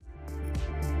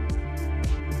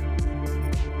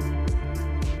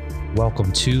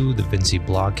Welcome to the Vinci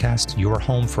Blogcast, your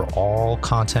home for all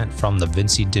content from the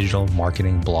Vinci Digital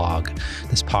Marketing blog.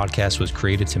 This podcast was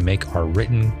created to make our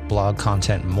written blog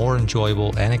content more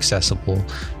enjoyable and accessible,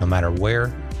 no matter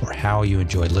where or how you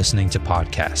enjoy listening to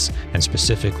podcasts, and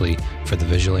specifically for the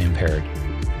visually impaired.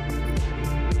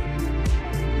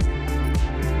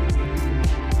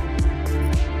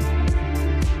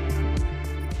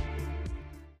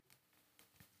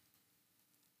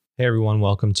 Hey everyone,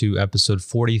 welcome to episode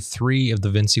 43 of the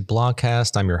Vinci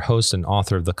Blogcast. I'm your host and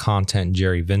author of the content,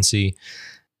 Jerry Vinci.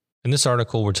 In this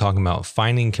article, we're talking about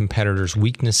finding competitors'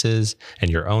 weaknesses and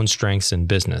your own strengths in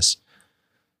business.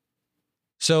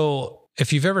 So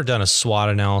if you've ever done a SWOT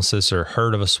analysis or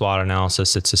heard of a SWOT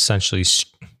analysis, it's essentially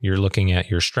you're looking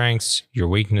at your strengths, your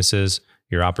weaknesses,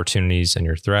 your opportunities, and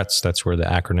your threats. That's where the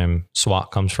acronym SWOT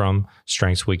comes from: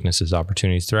 strengths, weaknesses,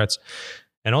 opportunities, threats.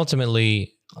 And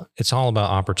ultimately, it's all about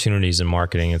opportunities in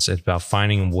marketing. It's about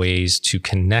finding ways to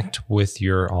connect with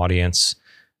your audience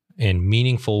in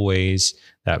meaningful ways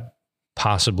that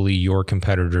possibly your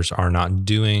competitors are not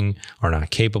doing, are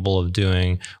not capable of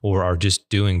doing, or are just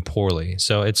doing poorly.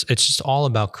 So it's just all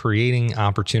about creating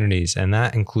opportunities, and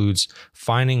that includes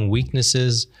finding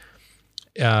weaknesses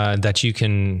that you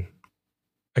can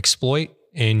exploit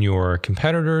in your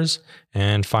competitors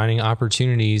and finding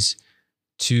opportunities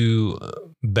to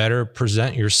better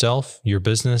present yourself, your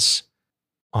business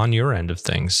on your end of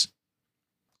things.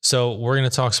 So we're going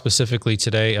to talk specifically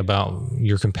today about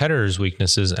your competitors'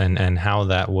 weaknesses and how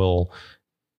that will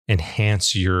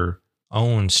enhance your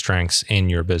own strengths in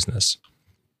your business.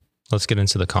 Let's get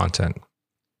into the content.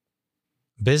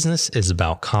 Business is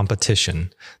about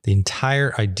competition. The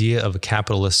entire idea of a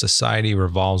capitalist society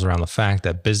revolves around the fact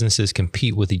that businesses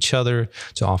compete with each other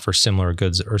to offer similar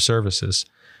goods or services.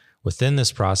 Within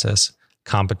this process,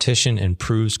 competition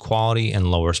improves quality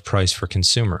and lowers price for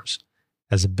consumers.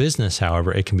 As a business,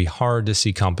 however, it can be hard to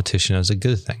see competition as a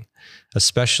good thing,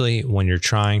 especially when you're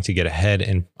trying to get ahead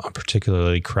in a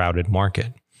particularly crowded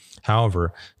market.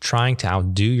 However, trying to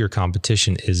outdo your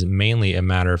competition is mainly a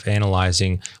matter of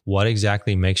analyzing what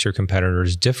exactly makes your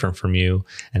competitors different from you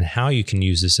and how you can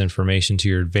use this information to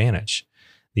your advantage.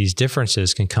 These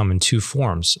differences can come in two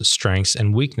forms: strengths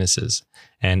and weaknesses.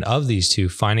 And of these two,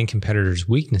 finding competitors'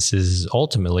 weaknesses is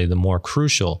ultimately the more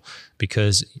crucial,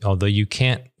 because although you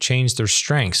can't change their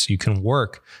strengths, you can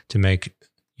work to make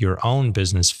your own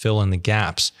business fill in the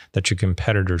gaps that your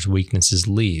competitors' weaknesses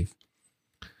leave.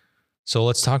 So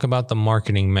let's talk about the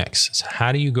marketing mix. So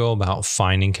how do you go about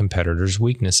finding competitors'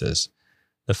 weaknesses?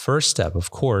 The first step, of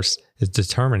course, is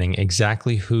determining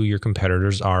exactly who your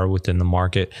competitors are within the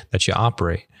market that you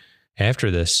operate. After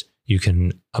this, you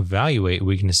can evaluate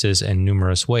weaknesses in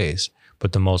numerous ways,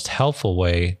 but the most helpful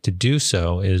way to do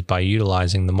so is by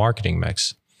utilizing the marketing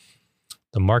mix.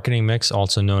 The marketing mix,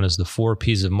 also known as the 4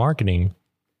 Ps of marketing,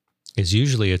 is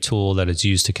usually a tool that is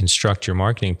used to construct your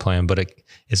marketing plan, but it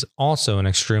is also an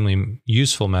extremely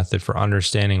useful method for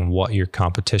understanding what your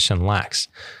competition lacks.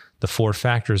 The 4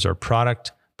 factors are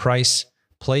product, price,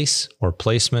 place or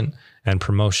placement, and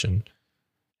promotion.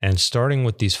 And starting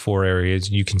with these 4 areas,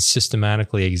 you can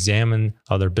systematically examine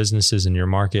other businesses in your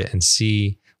market and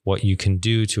see what you can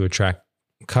do to attract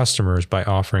customers by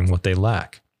offering what they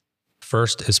lack.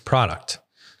 First is product.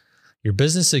 Your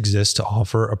business exists to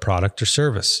offer a product or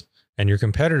service, and your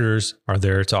competitors are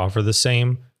there to offer the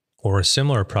same or a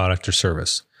similar product or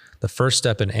service. The first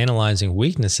step in analyzing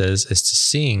weaknesses is to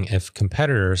seeing if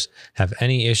competitors have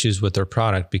any issues with their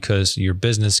product, because your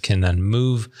business can then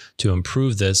move to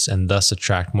improve this and thus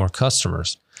attract more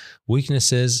customers.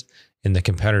 Weaknesses in the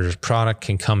competitor's product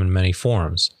can come in many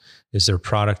forms. Is their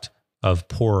product of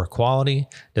poorer quality?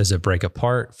 Does it break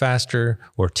apart faster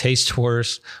or taste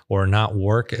worse or not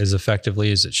work as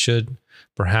effectively as it should?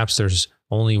 Perhaps there's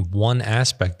only one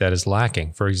aspect that is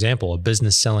lacking. For example, a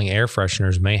business selling air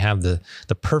fresheners may have the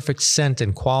perfect scent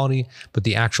and quality, but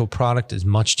the actual product is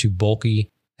much too bulky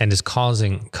and is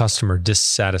causing customer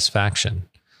dissatisfaction.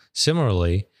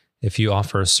 Similarly, if you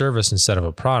offer a service instead of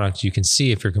a product, you can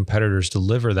see if your competitors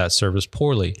deliver that service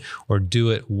poorly or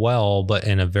do it well, but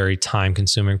in a very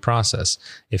time-consuming process.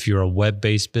 If you're a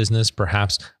web-based business,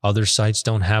 perhaps other sites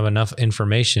don't have enough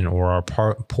information or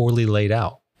are poorly laid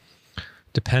out.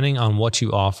 Depending on what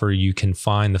you offer, you can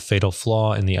find the fatal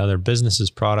flaw in the other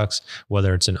business's products,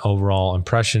 whether it's an overall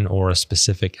impression or a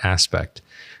specific aspect.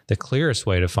 The clearest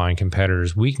way to find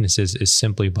competitors' weaknesses is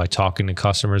simply by talking to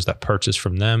customers that purchase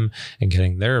from them and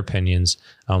getting their opinions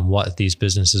on what these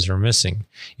businesses are missing.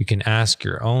 You can ask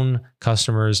your own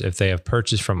customers if they have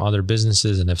purchased from other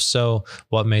businesses, and if so,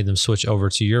 what made them switch over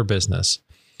to your business.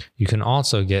 You can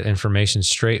also get information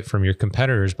straight from your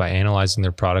competitors by analyzing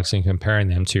their products and comparing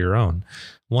them to your own.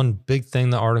 One big thing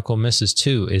the article misses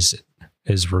too is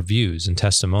reviews and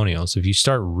testimonials. If you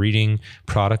start reading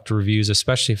product reviews,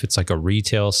 especially if it's like a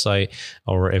retail site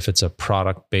or if it's a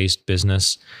product-based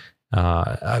business,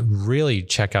 really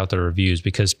check out the reviews,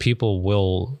 because people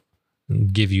will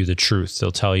give you the truth.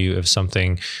 They'll tell you if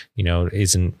something,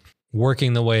 isn't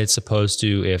working the way it's supposed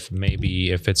to, if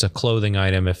it's a clothing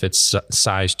item, if it's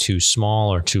size too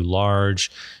small or too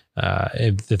large,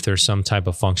 if there's some type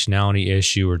of functionality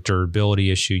issue or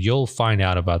durability issue. You'll find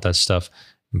out about that stuff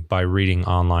by reading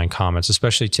online comments,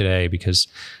 especially today, because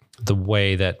the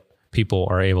way that people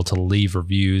are able to leave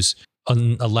reviews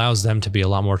allows them to be a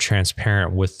lot more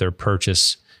transparent with their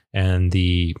purchase, and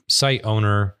the site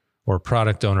owner or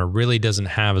product owner really doesn't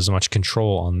have as much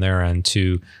control on their end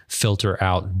to filter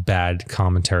out bad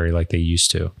commentary like they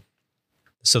used to.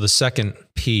 So the second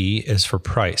P is for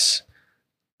price.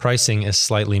 Pricing is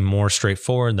slightly more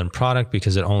straightforward than product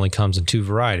because it only comes in two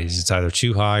varieties. It's either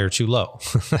too high or too low.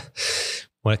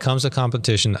 When it comes to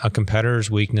competition, a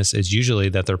competitor's weakness is usually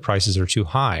that their prices are too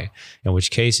high, in which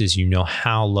cases you know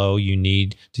how low you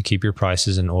need to keep your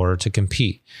prices in order to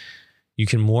compete. You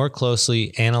can more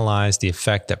closely analyze the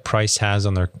effect that price has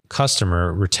on their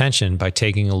customer retention by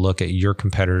taking a look at your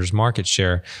competitor's market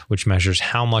share, which measures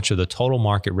how much of the total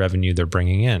market revenue they're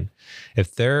bringing in.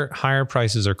 If their higher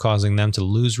prices are causing them to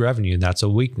lose revenue, that's a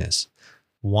weakness,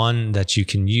 one that you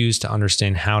can use to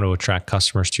understand how to attract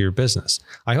customers to your business.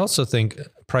 I also think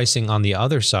pricing on the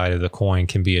other side of the coin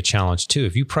can be a challenge too.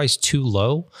 If you price too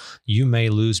low, you may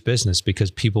lose business because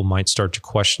people might start to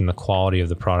question the quality of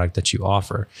the product that you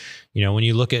offer. When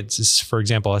you look at, for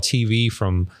example, a TV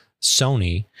from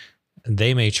Sony,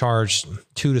 they may charge $2,000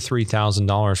 to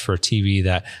 $3,000 for a TV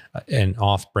that an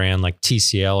off-brand like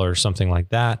TCL or something like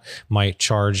that might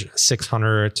charge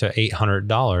 $600 to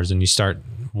 $800, and you start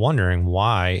wondering,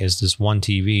 why is this one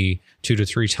TV 2 to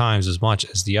 3 times as much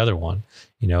as the other one?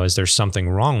 Is there something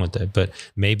wrong with it? But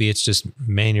maybe it's just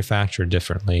manufactured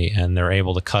differently, and they're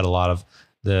able to cut a lot of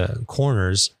the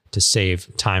corners to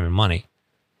save time and money.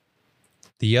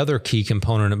 The other key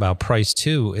component about price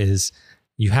too is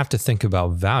you have to think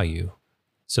about value.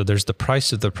 So there's the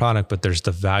price of the product, but there's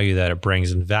the value that it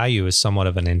brings. And value is somewhat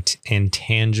of an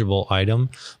intangible item,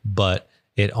 but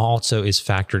it also is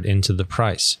factored into the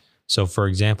price. So for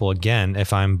example, again,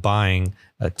 if I'm buying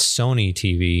a Sony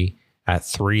TV at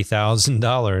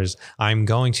 $3,000, I'm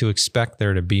going to expect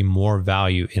there to be more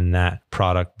value in that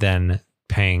product than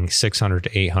paying $600 to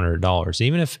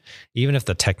 $800. Even if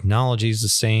the technology is the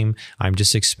same, I'm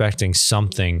just expecting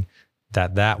something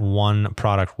that one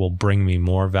product will bring me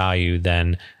more value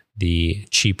than the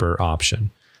cheaper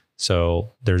option.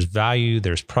 So there's value,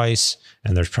 there's price,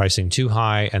 and there's pricing too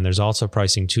high, and there's also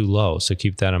pricing too low. So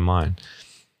keep that in mind.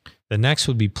 The next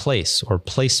would be place or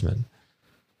placement.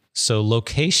 So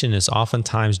location is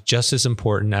oftentimes just as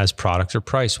important as product or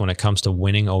price when it comes to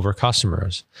winning over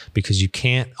customers, because you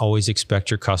can't always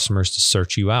expect your customers to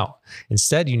search you out.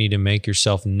 Instead, you need to make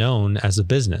yourself known as a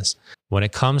business. When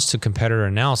it comes to competitor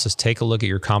analysis, take a look at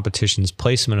your competition's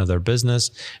placement of their business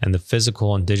and the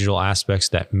physical and digital aspects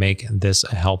that make this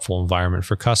a helpful environment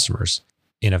for customers.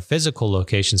 In a physical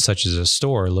location such as a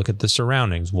store, look at the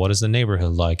surroundings. What is the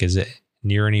neighborhood like? Is it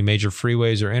near any major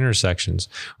freeways or intersections?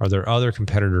 Are there other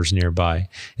competitors nearby?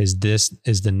 Is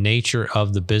the nature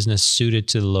of the business suited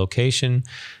to the location?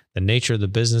 The nature of the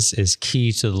business is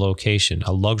key to the location.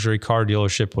 A luxury car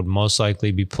dealership would most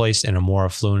likely be placed in a more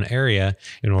affluent area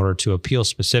in order to appeal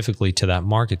specifically to that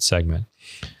market segment.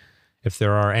 If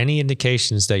there are any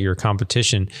indications that your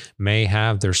competition may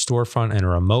have their storefront in a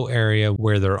remote area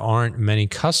where there aren't many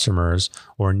customers,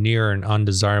 or near an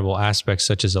undesirable aspect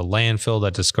such as a landfill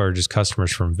that discourages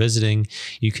customers from visiting,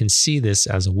 you can see this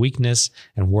as a weakness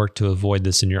and work to avoid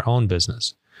this in your own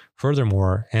business.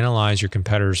 Furthermore, analyze your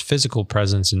competitor's physical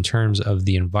presence in terms of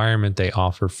the environment they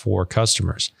offer for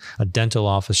customers. A dental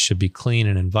office should be clean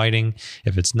and inviting.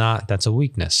 If it's not, that's a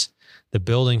weakness. The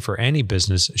building for any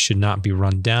business should not be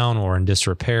run down or in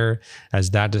disrepair,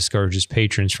 as that discourages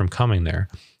patrons from coming there.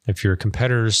 If your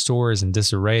competitor's store is in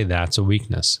disarray, that's a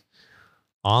weakness.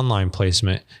 Online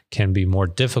placement can be more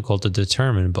difficult to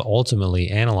determine, but ultimately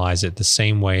analyze it the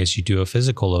same way as you do a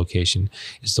physical location.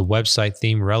 Is the website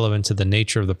theme relevant to the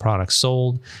nature of the product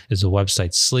sold? Is the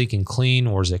website sleek and clean,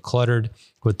 or is it cluttered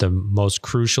with the most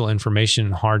crucial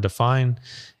information hard to find?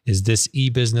 Is this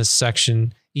e-business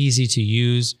section easy to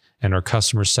use, and are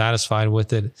customers satisfied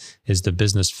with it? Is the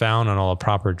business found on all the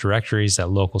proper directories that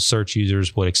local search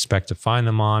users would expect to find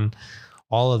them on?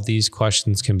 All of these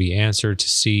questions can be answered to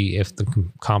see if the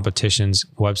competition's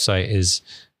website is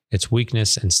its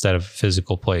weakness instead of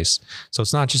physical place. So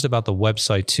it's not just about the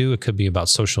website too. It could be about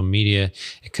social media.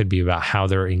 It could be about how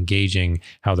they're engaging,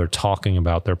 how they're talking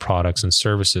about their products and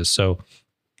services. So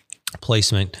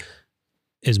placement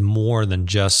is more than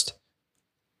just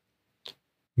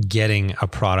getting a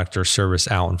product or service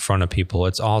out in front of people.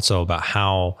 It's also about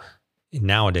how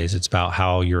nowadays it's about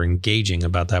how you're engaging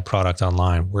about that product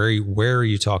online. Where are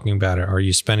you talking about it? Are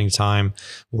you spending time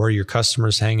where your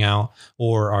customers hang out?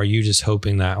 Or are you just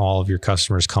hoping that all of your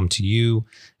customers come to you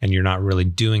and you're not really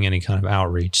doing any kind of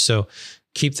outreach? So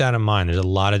keep that in mind. There's a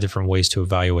lot of different ways to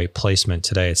evaluate placement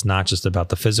today. It's not just about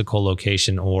the physical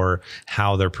location or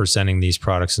how they're presenting these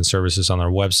products and services on their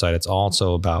website. It's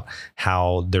also about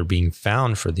how they're being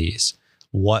found for these.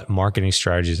 What marketing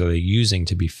strategies are they using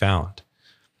to be found?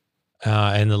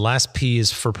 And the last P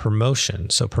is for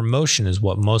promotion. So promotion is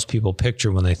what most people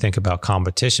picture when they think about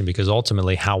competition, because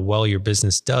ultimately how well your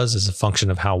business does is a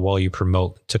function of how well you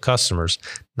promote to customers.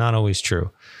 Not always true.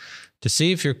 To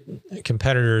see if your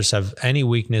competitors have any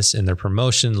weakness in their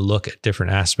promotion, look at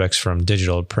different aspects from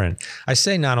digital to print. I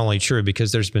say not only true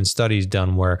because there's been studies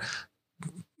done where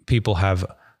people have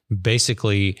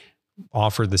basically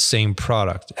offered the same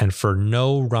product and for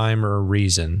no rhyme or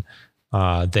reason,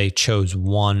 they chose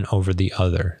one over the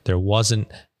other. There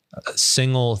wasn't a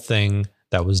single thing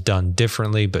that was done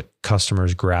differently, but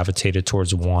customers gravitated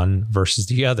towards one versus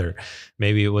the other.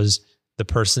 Maybe it was the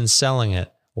person selling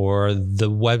it or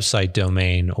the website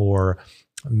domain, or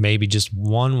maybe just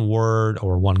one word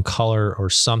or one color or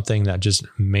something that just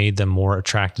made them more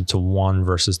attracted to one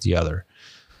versus the other.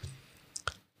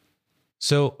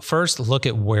 So first, look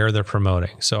at where they're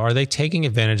promoting. So are they taking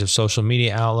advantage of social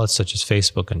media outlets such as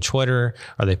Facebook and Twitter?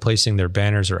 Are they placing their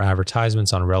banners or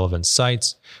advertisements on relevant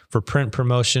sites? For print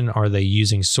promotion, are they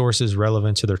using sources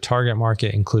relevant to their target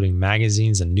market, including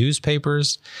magazines and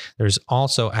newspapers? There's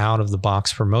also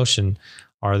out-of-the-box promotion.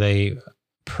 Are they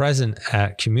present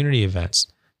at community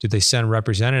events? Do they send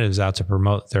representatives out to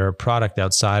promote their product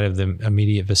outside of the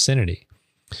immediate vicinity?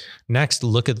 Next,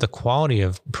 look at the quality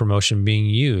of promotion being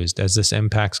used, as this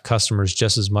impacts customers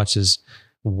just as much as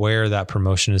where that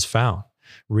promotion is found.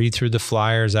 Read through the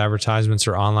flyers, advertisements,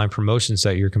 or online promotions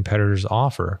that your competitors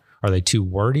offer. Are they too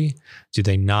wordy? Do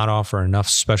they not offer enough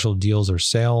special deals or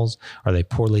sales? Are they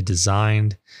poorly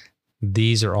designed?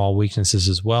 These are all weaknesses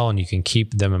as well, and you can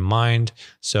keep them in mind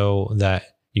so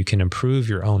that you can improve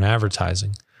your own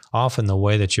advertising. Often the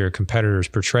way that your competitors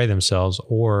portray themselves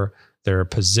or their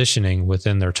positioning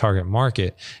within their target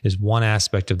market is one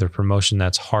aspect of their promotion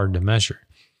that's hard to measure.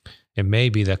 It may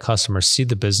be that customers see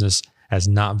the business as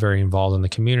not very involved in the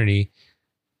community,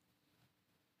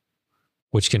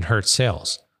 which can hurt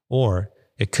sales. Or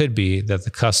it could be that the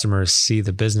customers see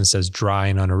the business as dry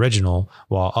and unoriginal,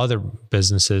 while other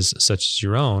businesses, such as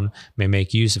your own, may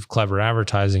make use of clever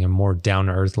advertising and more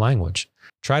down-to-earth language.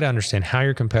 Try to understand how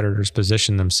your competitors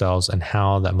position themselves and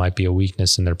how that might be a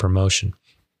weakness in their promotion.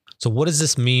 So what does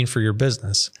this mean for your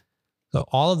business? So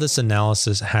all of this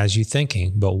analysis has you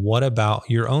thinking, but what about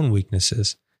your own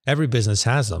weaknesses? Every business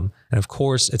has them. And of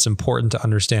course, it's important to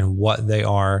understand what they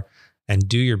are and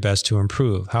do your best to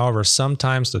improve. However,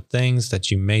 sometimes the things that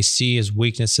you may see as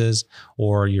weaknesses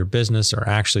or your business are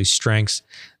actually strengths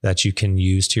that you can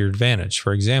use to your advantage.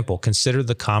 For example, consider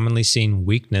the commonly seen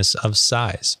weakness of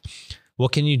size.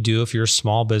 What can you do if you're a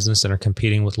small business and are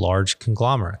competing with large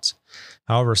conglomerates?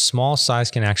 However, small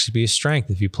size can actually be a strength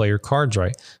if you play your cards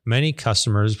right. Many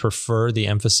customers prefer the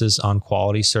emphasis on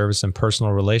quality service and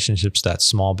personal relationships that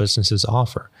small businesses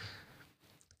offer.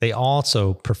 They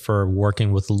also prefer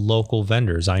working with local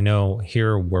vendors. I know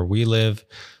here where we live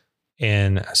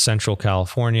in Central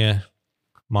California,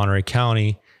 Monterey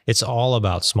County, it's all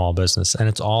about small business and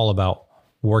it's all about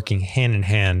working hand in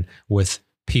hand with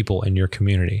people in your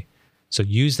community. So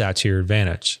use that to your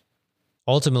advantage.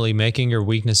 Ultimately, making your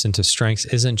weakness into strengths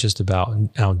isn't just about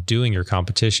outdoing your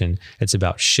competition. It's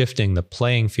about shifting the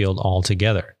playing field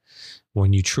altogether.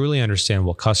 When you truly understand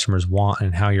what customers want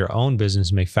and how your own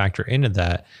business may factor into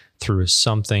that through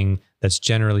something that's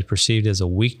generally perceived as a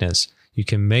weakness, you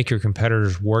can make your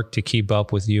competitors work to keep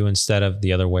up with you instead of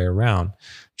the other way around.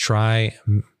 Try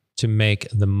to make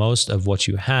the most of what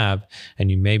you have, and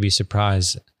you may be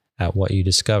surprised at what you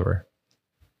discover.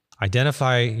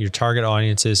 Identify your target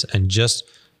audiences, and just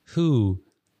who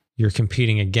you're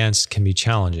competing against can be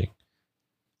challenging.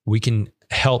 We can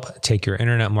help take your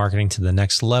internet marketing to the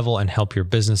next level and help your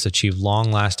business achieve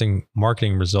long-lasting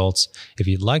marketing results. If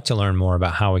you'd like to learn more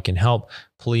about how we can help,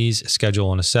 please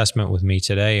schedule an assessment with me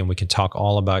today and we can talk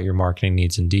all about your marketing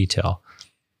needs in detail.